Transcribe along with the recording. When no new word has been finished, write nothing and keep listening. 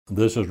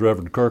This is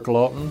Reverend Kirk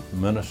Lawton,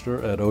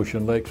 minister at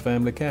Ocean Lakes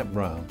Family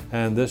Campground,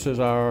 and this is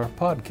our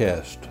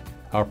podcast.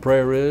 Our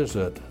prayer is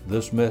that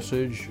this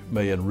message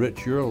may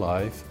enrich your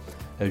life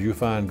as you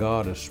find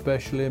God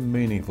especially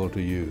meaningful to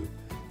you.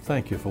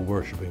 Thank you for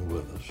worshiping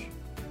with us.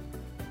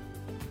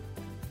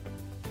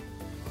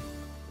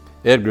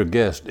 Edgar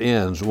Guest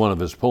ends one of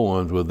his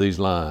poems with these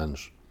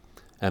lines,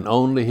 "And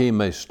only he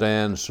may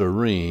stand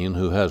serene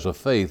who has a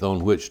faith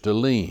on which to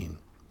lean."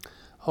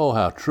 Oh,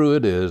 how true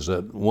it is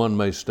that one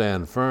may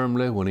stand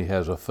firmly when he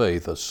has a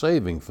faith, a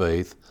saving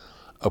faith,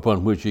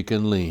 upon which he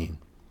can lean,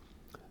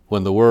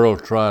 when the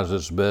world tries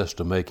its best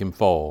to make him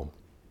fall.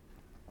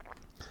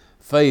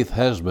 Faith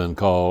has been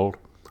called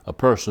a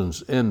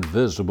person's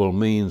invisible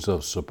means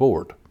of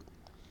support.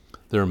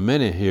 There are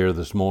many here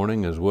this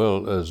morning, as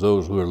well as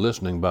those who are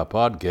listening by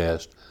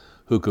podcast,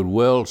 who could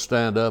well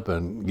stand up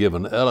and give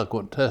an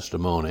eloquent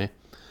testimony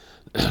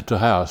to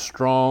how a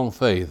strong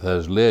faith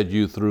has led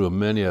you through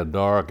many a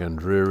dark and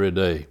dreary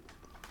day.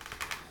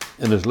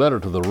 In his letter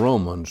to the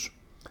Romans,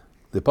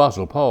 the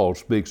Apostle Paul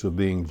speaks of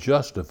being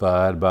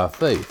justified by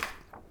faith.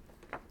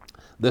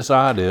 This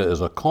idea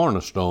is a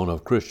cornerstone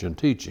of Christian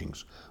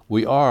teachings.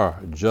 We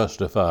are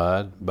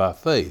justified by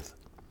faith.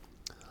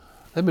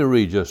 Let me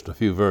read just a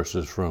few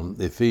verses from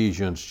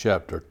Ephesians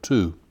chapter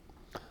 2,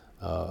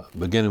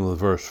 beginning with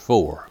verse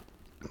 4.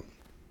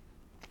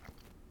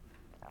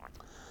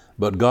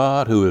 But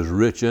God, who is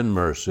rich in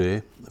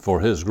mercy, for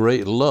his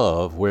great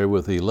love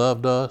wherewith he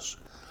loved us,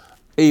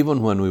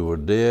 even when we were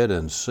dead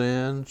in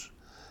sins,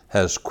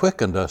 has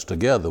quickened us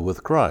together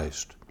with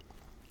Christ.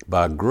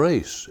 By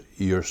grace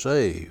you're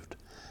saved,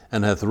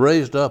 and hath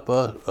raised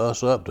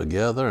us up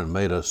together and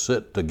made us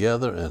sit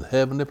together in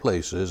heavenly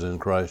places in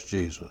Christ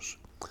Jesus,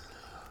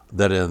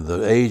 that in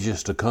the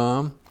ages to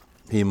come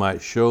he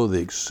might show the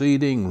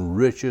exceeding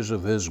riches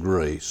of his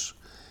grace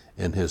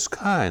in his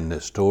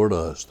kindness toward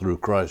us through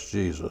Christ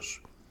Jesus.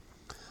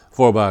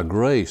 For by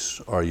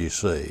grace are ye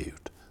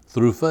saved,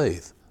 through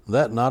faith,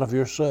 that not of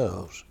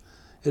yourselves.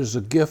 It is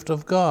a gift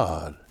of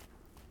God,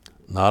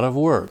 not of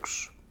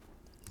works,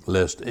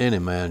 lest any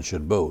man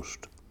should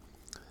boast.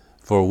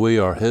 For we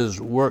are his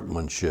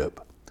workmanship,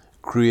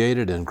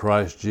 created in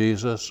Christ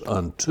Jesus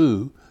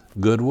unto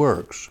good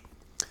works,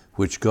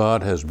 which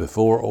God has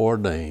before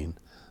ordained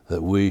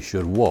that we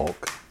should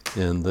walk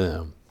in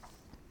them.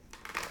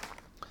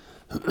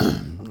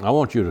 I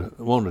want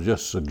to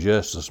just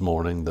suggest this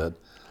morning that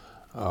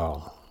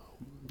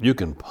you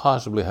can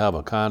possibly have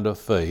a kind of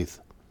faith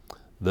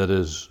that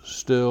is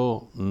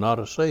still not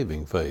a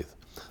saving faith.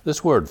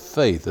 This word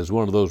faith is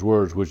one of those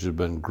words which has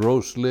been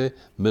grossly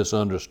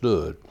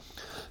misunderstood.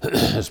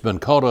 It's been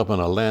caught up in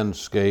a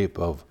landscape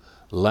of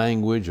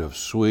language of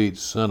sweet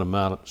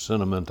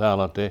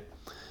sentimentality.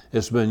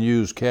 It's been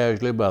used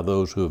casually by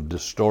those who have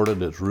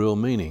distorted its real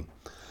meaning.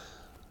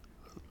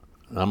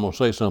 I'm going to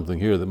say something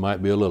here that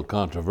might be a little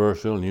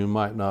controversial, and you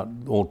might not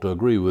want to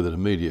agree with it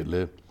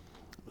immediately.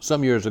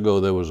 Some years ago,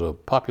 there was a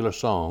popular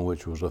song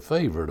which was a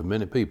favorite of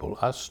many people.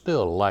 I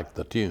still like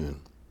the tune.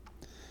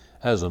 It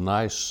has a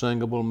nice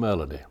singable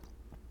melody.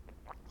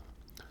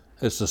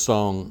 It's the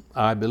song,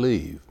 "I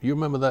Believe." You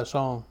remember that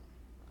song?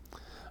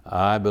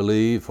 I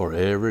believe for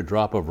every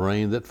drop of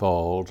rain that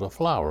falls, a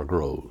flower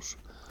grows.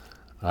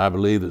 I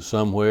believe that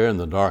somewhere in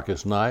the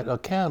darkest night, a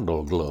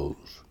candle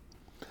glows.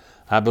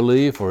 I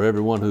believe for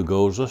everyone who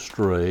goes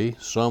astray,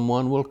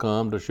 someone will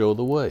come to show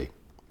the way.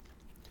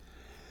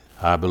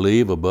 I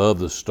believe above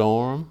the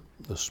storm,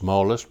 the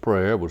smallest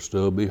prayer will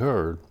still be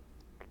heard.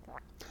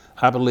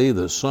 I believe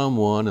that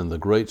someone in the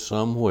great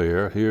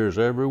somewhere hears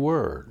every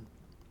word.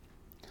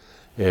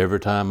 Every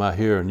time I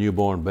hear a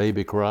newborn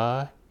baby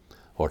cry,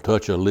 or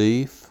touch a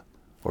leaf,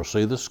 or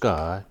see the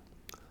sky,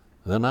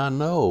 then I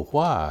know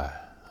why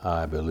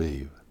I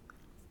believe.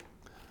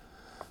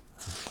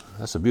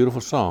 That's a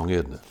beautiful song,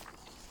 isn't it?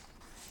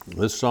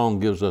 This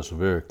song gives us a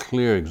very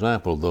clear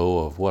example, though,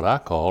 of what I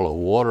call a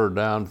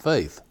watered-down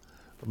faith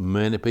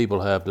many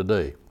people have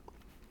today.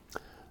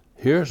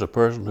 Here's a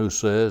person who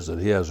says that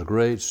he has a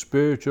great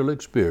spiritual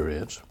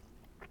experience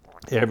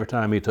every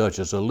time he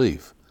touches a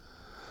leaf.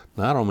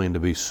 Now, I don't mean to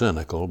be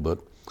cynical, but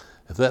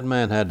if that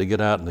man had to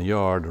get out in the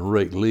yard and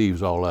rake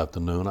leaves all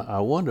afternoon,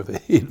 I wonder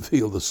if he'd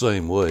feel the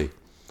same way.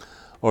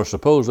 Or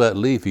suppose that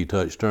leaf he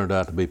touched turned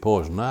out to be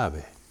poison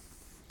ivy.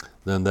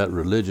 Then that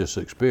religious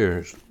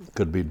experience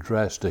could be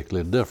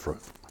drastically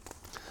different.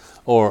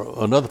 Or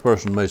another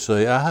person may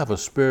say, I have a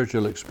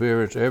spiritual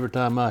experience every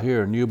time I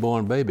hear a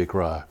newborn baby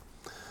cry.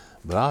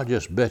 But I'll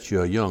just bet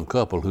you a young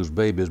couple whose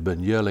baby's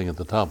been yelling at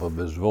the top of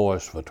his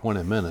voice for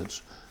 20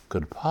 minutes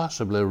could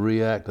possibly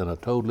react in a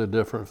totally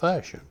different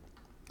fashion.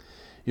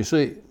 You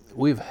see,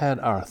 we've had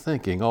our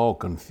thinking all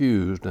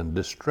confused and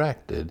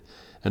distracted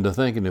into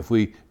thinking if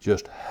we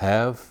just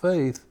have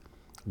faith,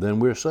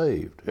 then we're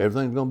saved.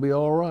 Everything's going to be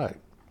all right.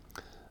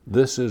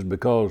 This is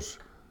because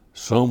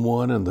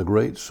someone in the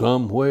great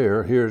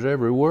somewhere hears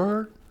every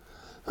word.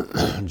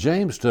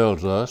 James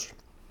tells us,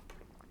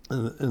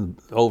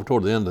 over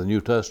toward the end of the New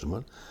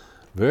Testament,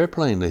 very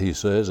plainly he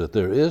says that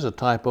there is a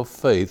type of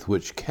faith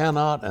which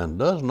cannot and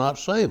does not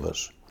save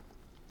us.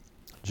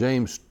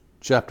 James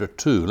chapter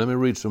 2, let me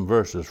read some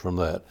verses from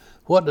that.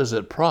 What does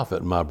it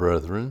profit, my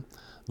brethren,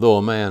 though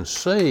a man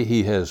say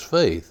he has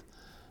faith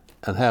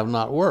and have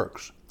not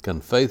works? Can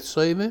faith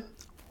save him?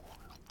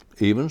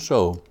 Even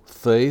so,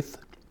 faith,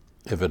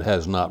 if it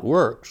has not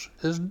works,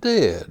 is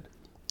dead,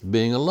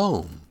 being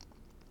alone.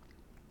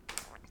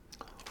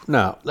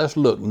 Now, let's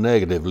look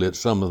negatively at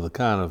some of the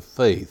kinds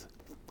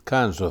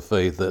of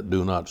faith that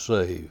do not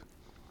save.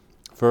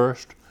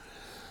 First,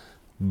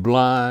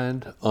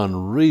 blind,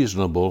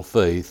 unreasonable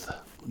faith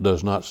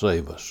does not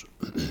save us.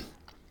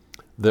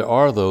 There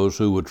are those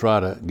who would try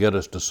to get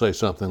us to say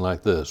something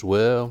like this: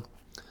 well,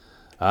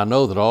 I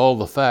know that all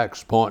the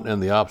facts point in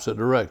the opposite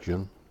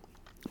direction,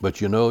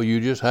 but you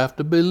just have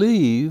to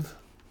believe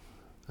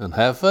and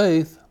have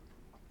faith.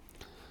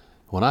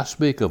 When I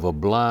speak of a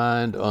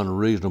blind,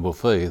 unreasonable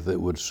faith, it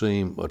would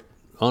seem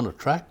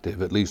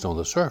unattractive, at least on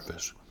the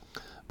surface.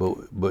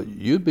 But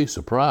you'd be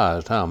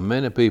surprised how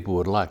many people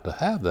would like to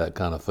have that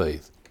kind of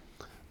faith,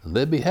 and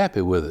they'd be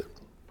happy with it.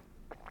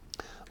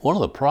 One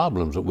of the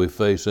problems that we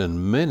face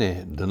in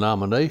many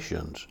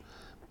denominations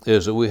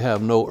is that we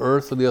have no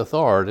earthly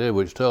authority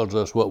which tells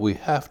us what we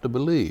have to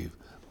believe.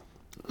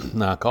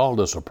 Now, I call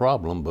this a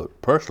problem,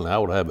 but personally I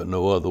would have it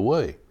no other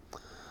way.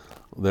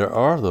 There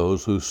are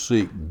those who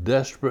seek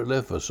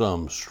desperately for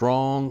some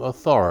strong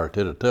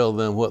authority to tell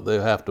them what they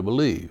have to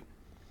believe,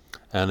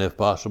 and if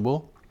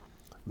possible,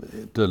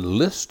 to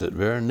list it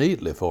very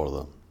neatly for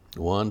them.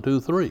 1,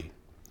 2, 3.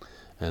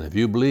 And if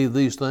you believe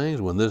these things,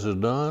 when this is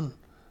done,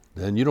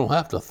 then you don't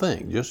have to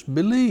think, just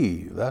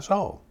believe, that's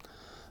all.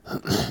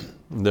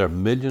 There are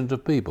millions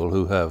of people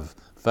who have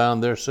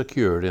found their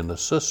security in a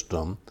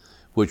system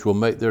which will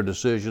make their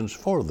decisions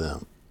for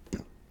them.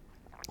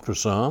 For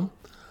some,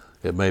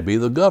 it may be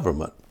the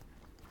government.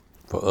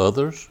 For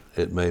others,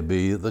 it may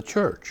be the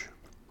church.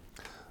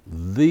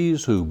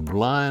 These who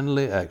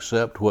blindly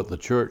accept what the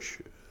church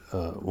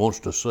wants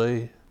to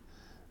say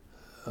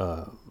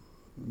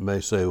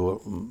may say, well,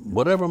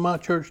 whatever my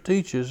church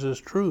teaches is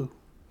true,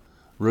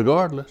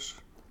 regardless.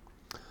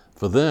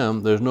 For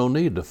them, there's no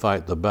need to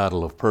fight the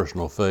battle of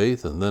personal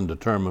faith and then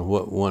determine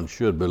what one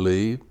should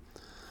believe.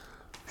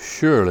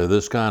 Surely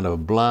this kind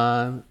of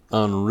blind,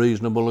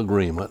 unreasonable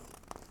agreement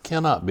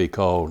cannot be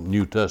called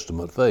New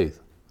Testament faith.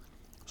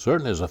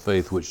 Certainly is a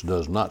faith which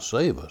does not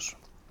save us.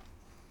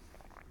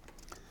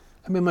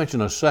 Let me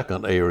mention a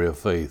second area of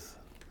faith,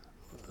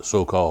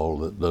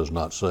 so-called, that does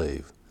not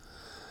save.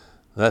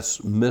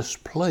 That's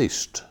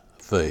misplaced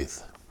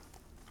faith.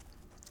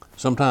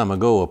 Some time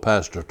ago, a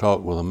pastor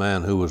talked with a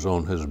man who was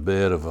on his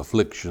bed of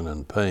affliction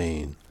and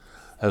pain.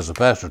 As the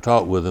pastor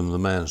talked with him, the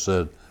man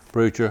said,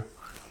 "Preacher,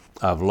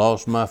 I've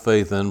lost my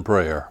faith in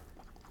prayer.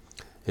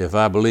 If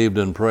I believed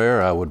in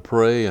prayer, I would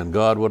pray and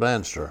God would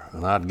answer,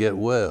 and I'd get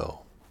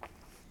well.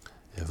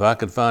 If I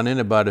could find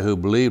anybody who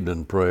believed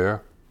in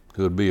prayer,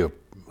 who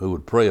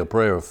would pray a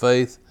prayer of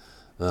faith,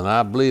 then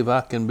I believe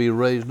I can be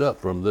raised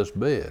up from this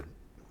bed."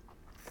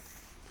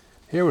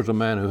 Here was a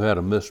man who had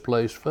a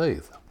misplaced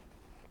faith.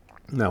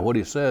 Now, what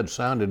he said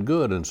sounded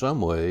good in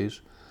some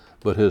ways,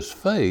 but his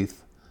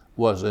faith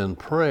was in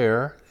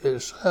prayer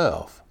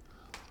itself.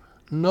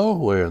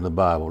 Nowhere in the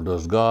Bible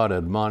does God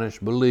admonish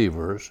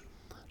believers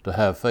to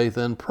have faith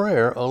in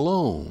prayer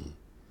alone.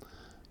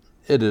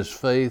 It is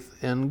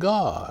faith in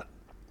God.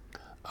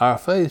 Our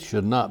faith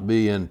should not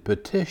be in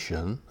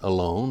petition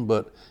alone,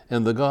 but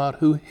in the God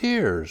who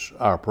hears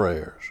our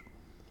prayers.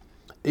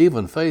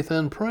 Even faith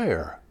in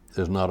prayer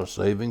is not a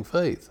saving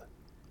faith.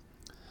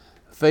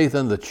 Faith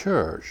in the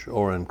church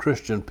or in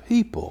Christian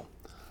people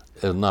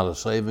is not a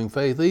saving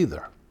faith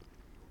either.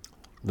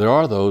 There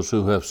are those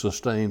who have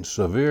sustained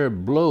severe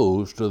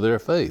blows to their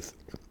faith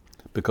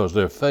because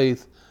their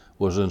faith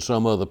was in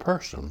some other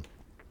person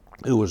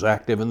who was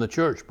active in the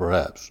church,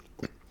 perhaps.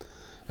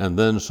 And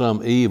then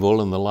some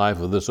evil in the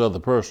life of this other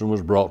person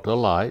was brought to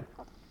light,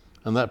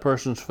 and that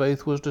person's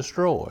faith was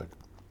destroyed.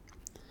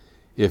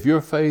 If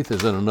your faith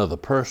is in another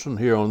person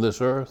here on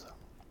this earth,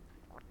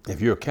 if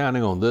you're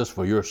counting on this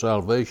for your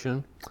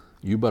salvation,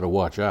 you better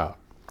watch out,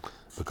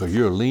 because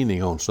you're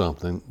leaning on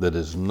something that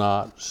is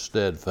not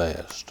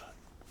steadfast.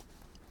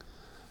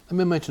 Let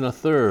me mention a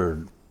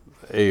third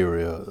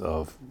area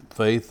of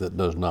faith that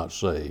does not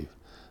save.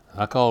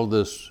 I call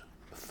this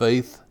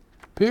faith,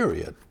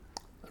 period,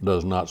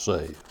 does not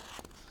save.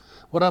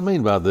 What I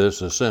mean by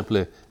this is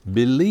simply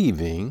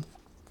believing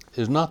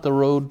is not the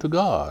road to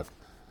God.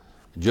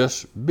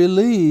 Just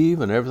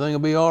believe and everything will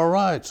be all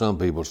right, some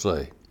people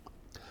say.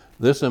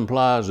 This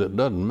implies it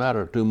doesn't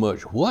matter too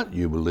much what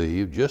you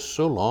believe, just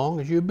so long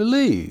as you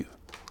believe.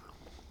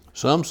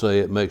 Some say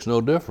it makes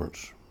no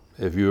difference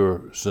if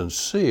you're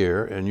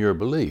sincere in your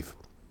belief.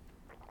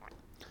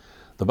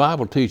 The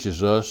Bible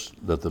teaches us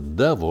that the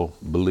devil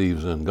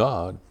believes in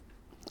God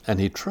and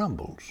he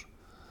trembles.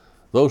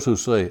 Those who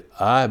say,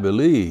 "I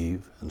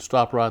believe," and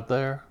stop right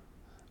there,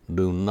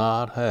 do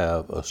not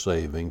have a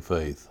saving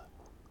faith.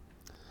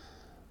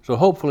 So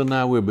hopefully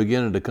now we're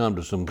beginning to come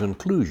to some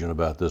conclusion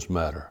about this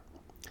matter.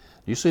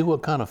 You see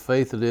what kind of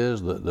faith it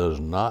is that does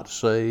not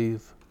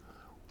save?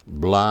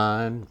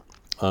 Blind,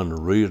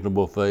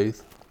 unreasonable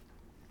faith.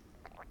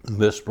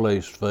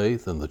 misplaced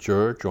faith in the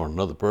church or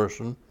another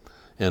person,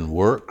 in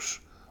works,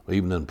 or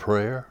even in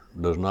prayer,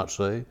 does not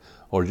save,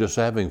 or just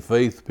having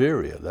faith,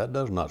 period. That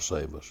does not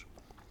save us.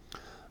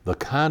 The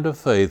kind of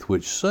faith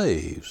which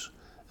saves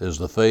is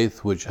the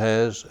faith which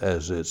has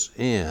as its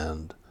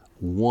end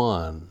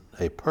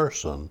a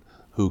person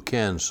who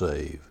can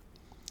save.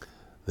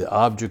 The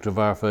object of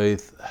our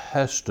faith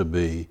has to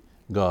be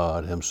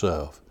God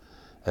Himself,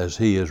 as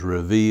He is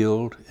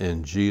revealed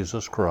in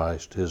Jesus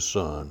Christ, His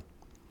Son.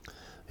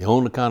 The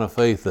only kind of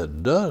faith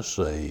that does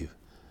save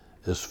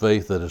is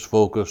faith that is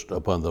focused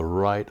upon the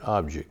right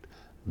object,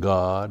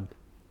 God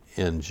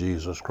in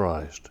Jesus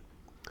Christ.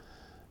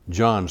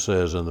 John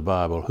says in the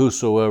Bible,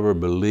 "Whosoever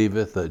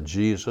believeth that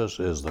Jesus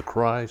is the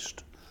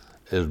Christ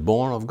is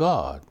born of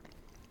God.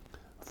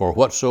 For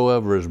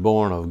whatsoever is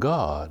born of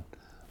God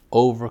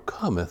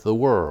overcometh the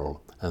world.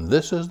 And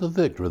this is the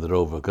victory that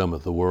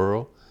overcometh the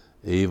world,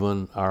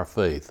 even our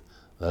faith."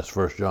 That's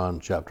 1 John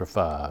chapter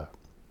 5.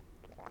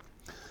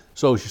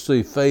 So you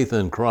see, faith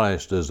in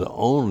Christ is the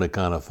only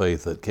kind of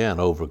faith that can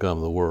overcome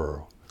the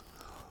world.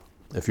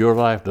 If your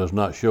life does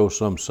not show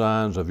some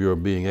signs of your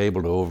being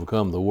able to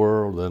overcome the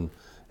world, then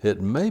it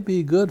may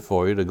be good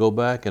for you to go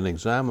back and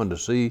examine to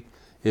see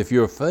if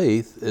your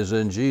faith is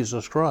in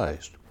Jesus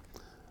Christ.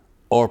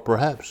 Or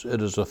perhaps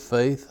it is a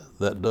faith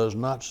that does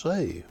not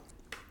save.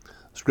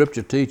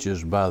 Scripture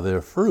teaches, "By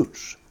their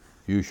fruits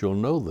you shall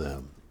know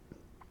them."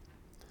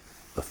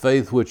 The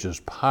faith which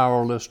is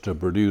powerless to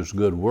produce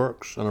good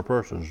works in a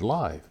person's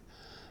life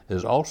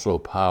is also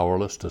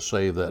powerless to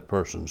save that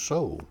person's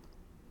soul.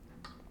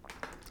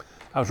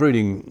 I was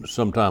reading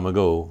some time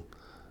ago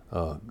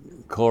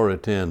Corrie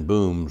ten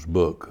Boom's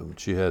book.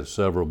 She had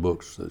several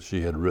books that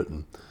she had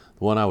written.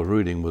 The one I was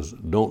reading was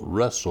 "Don't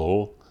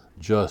Wrestle,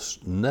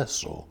 Just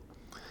Nestle,"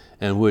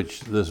 in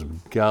which this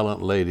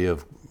gallant lady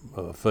of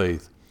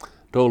faith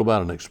told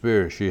about an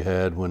experience she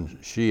had when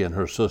she and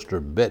her sister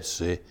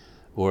Betsy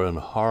were in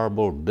a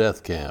horrible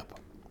death camp.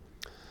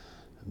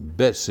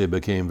 Betsy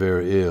became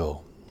very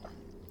ill,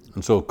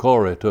 and so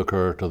Corrie took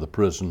her to the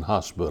prison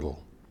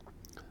hospital.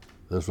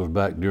 This was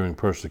back during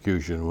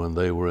persecution when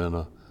they were in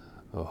a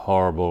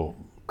horrible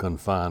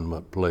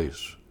confinement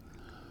place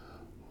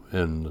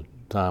in the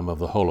time of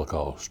the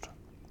Holocaust.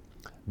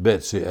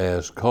 Betsy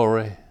asked,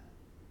 "Corrie,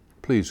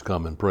 please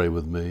come and pray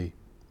with me.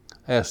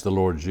 Ask the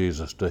Lord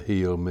Jesus to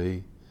heal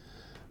me,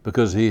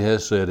 because He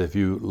has said, if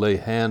you lay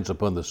hands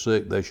upon the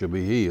sick, they shall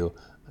be healed.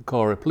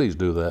 Corrie, please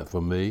do that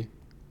for me."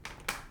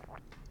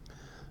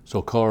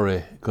 So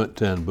Corrie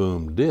ten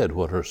Boom did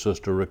what her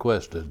sister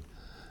requested,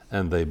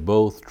 and they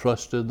both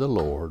trusted the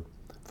Lord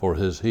for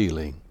His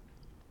healing.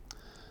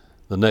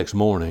 The next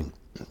morning,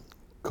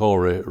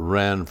 Corrie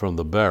ran from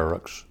the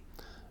barracks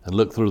and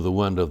looked through the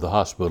window of the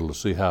hospital to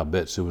see how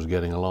Betsy was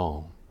getting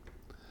along.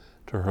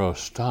 To her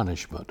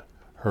astonishment,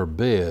 her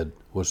bed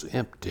was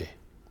empty.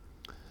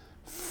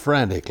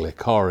 Frantically,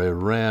 Corrie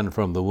ran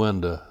from the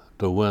window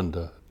to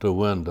window to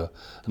window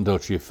until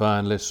she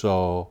finally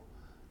saw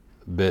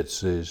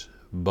Betsy's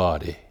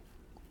body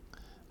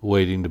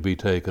waiting to be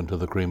taken to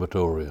the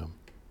crematorium.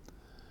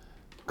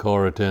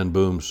 Corrie ten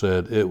Boom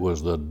said, "It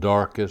was the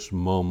darkest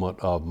moment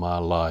of my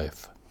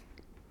life."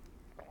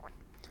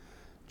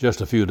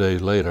 Just a few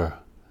days later,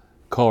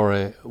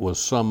 Corrie was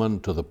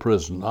summoned to the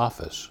prison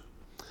office.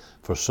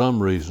 For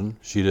some reason,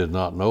 she did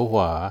not know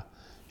why,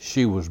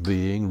 she was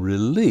being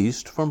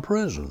released from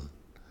prison.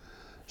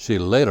 She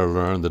later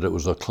learned that it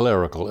was a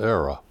clerical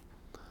error,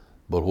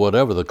 but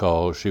whatever the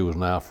cause, she was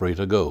now free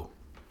to go.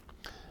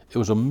 It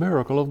was a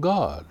miracle of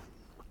God.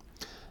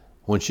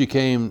 When she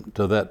came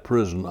to that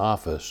prison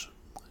office,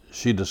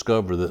 she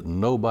discovered that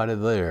nobody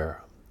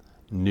there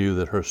knew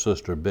that her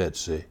sister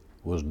Betsy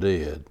was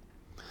dead.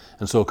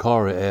 And so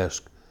Corrie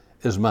asked,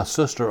 "Is my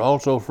sister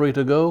also free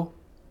to go?"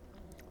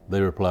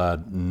 They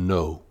replied,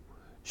 "No,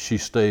 she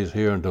stays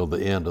here until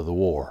the end of the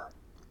war."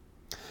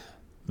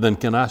 "Then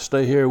can I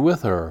stay here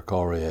with her?"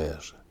 Corrie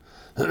asked.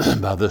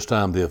 By this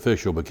time, the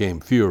official became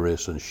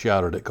furious and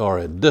shouted at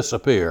Corrie,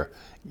 "Disappear!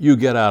 You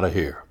get out of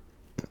here!"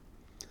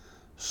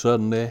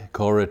 Suddenly,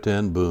 Corrie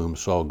ten Boom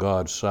saw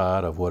God's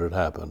side of what had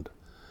happened.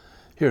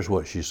 Here's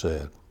what she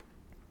said.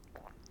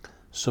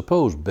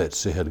 "Suppose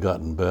Betsy had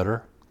gotten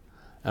better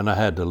and I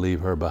had to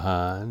leave her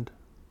behind.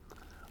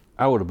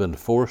 I would have been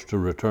forced to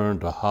return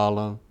to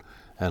Holland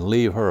and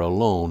leave her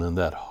alone in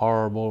that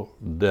horrible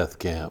death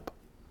camp.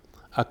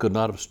 I could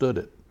not have stood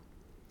it.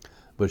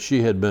 But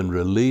she had been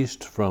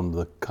released from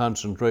the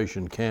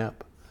concentration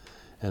camp,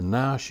 and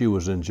now she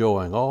was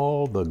enjoying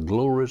all the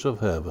glories of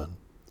heaven.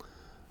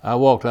 I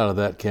walked out of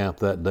that camp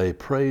that day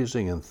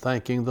praising and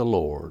thanking the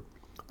Lord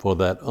for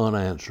that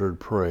unanswered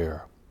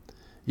prayer.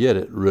 Yet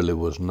it really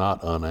was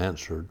not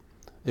unanswered.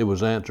 It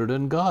was answered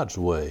in God's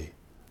way,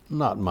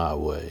 not my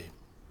way."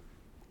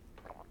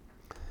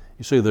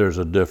 You see, there's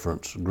a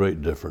difference,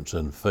 great difference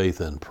in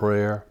faith in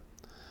prayer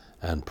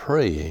and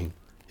praying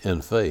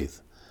in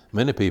faith.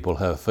 Many people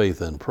have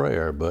faith in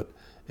prayer, but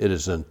it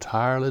is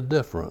entirely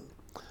different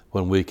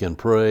when we can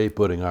pray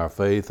putting our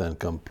faith and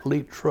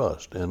complete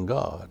trust in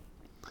God.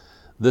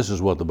 This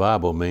is what the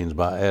Bible means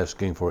by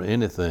asking for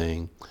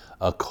anything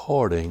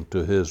according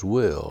to his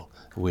will.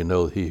 We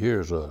know he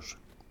hears us.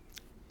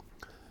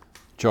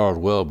 Charles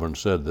Wellborn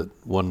said that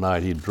one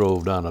night he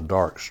drove down a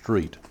dark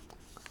street.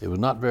 It was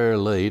not very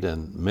late,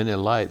 and many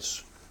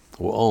lights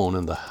were on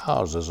in the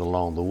houses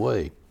along the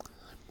way.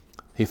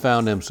 He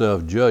found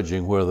himself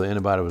judging whether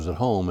anybody was at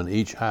home in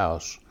each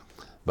house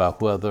by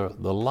whether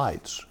the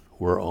lights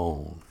were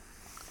on.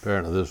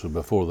 Apparently this was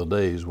before the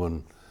days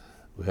when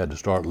we had to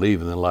start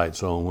leaving the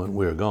lights on when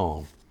we were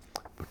gone.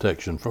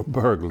 Protection from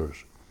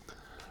burglars.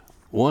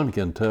 One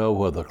can tell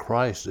whether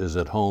Christ is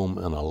at home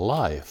in a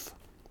life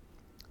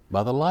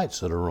by the lights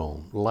that are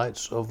on.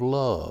 Lights of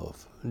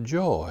love,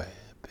 joy,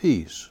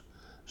 peace,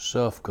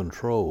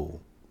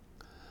 self-control.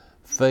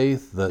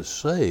 Faith that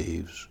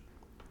saves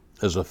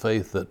is a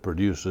faith that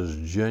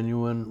produces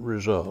genuine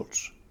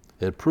results.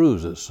 It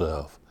proves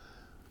itself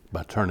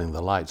by turning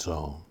the lights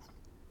on.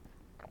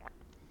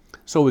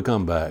 So we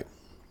come back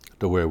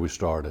to where we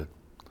started.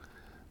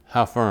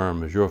 How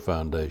firm is your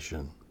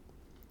foundation?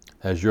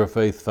 Has your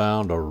faith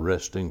found a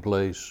resting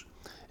place?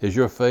 Is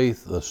your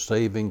faith the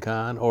saving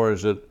kind, or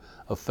is it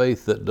a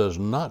faith that does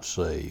not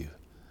save?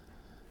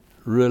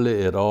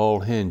 Really, it all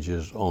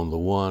hinges on the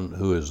one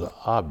who is the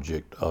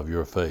object of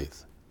your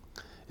faith.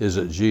 Is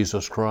it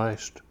Jesus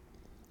Christ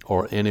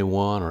or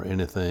anyone or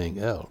anything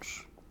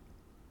else?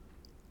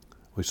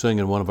 We sing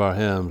in one of our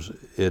hymns,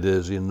 "It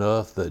is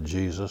enough that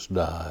Jesus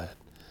died,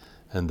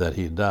 and that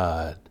he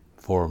died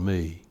for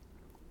me."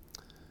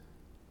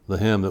 The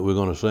hymn that we're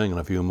going to sing in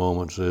a few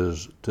moments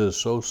is, "'Tis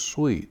so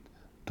sweet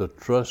to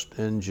trust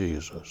in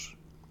Jesus."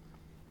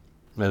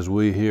 As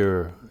we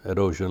here at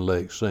Ocean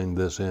Lakes sing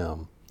this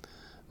hymn,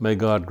 may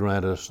God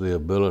grant us the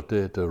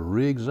ability to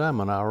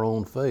re-examine our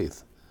own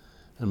faith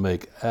and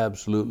make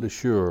absolutely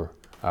sure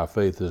our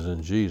faith is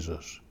in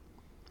Jesus.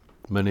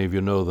 Many of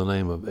you know the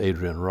name of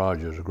Adrian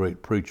Rogers, a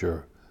great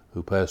preacher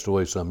who passed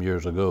away some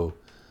years ago.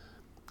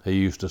 He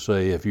used to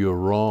say, if you're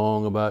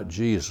wrong about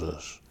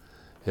Jesus,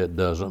 it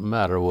doesn't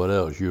matter what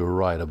else you're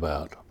right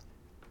about.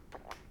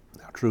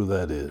 How true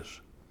that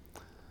is.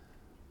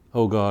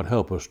 Oh God,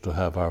 help us to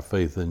have our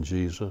faith in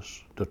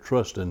Jesus, to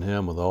trust in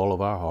him with all of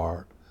our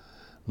heart,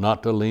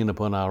 not to lean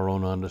upon our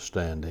own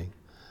understanding,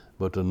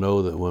 but to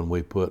know that when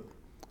we put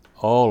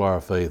all our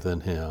faith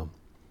in him,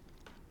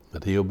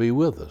 that he'll be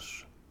with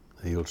us.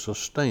 He'll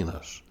sustain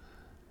us.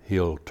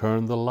 He'll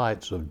turn the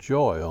lights of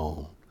joy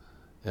on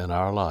in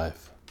our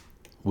life.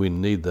 We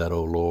need that,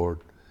 O Lord,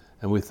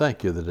 and we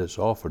thank you that it's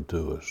offered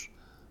to us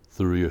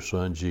through your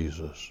Son,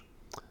 Jesus,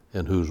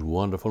 in whose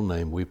wonderful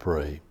name we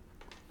pray.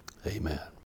 Amen.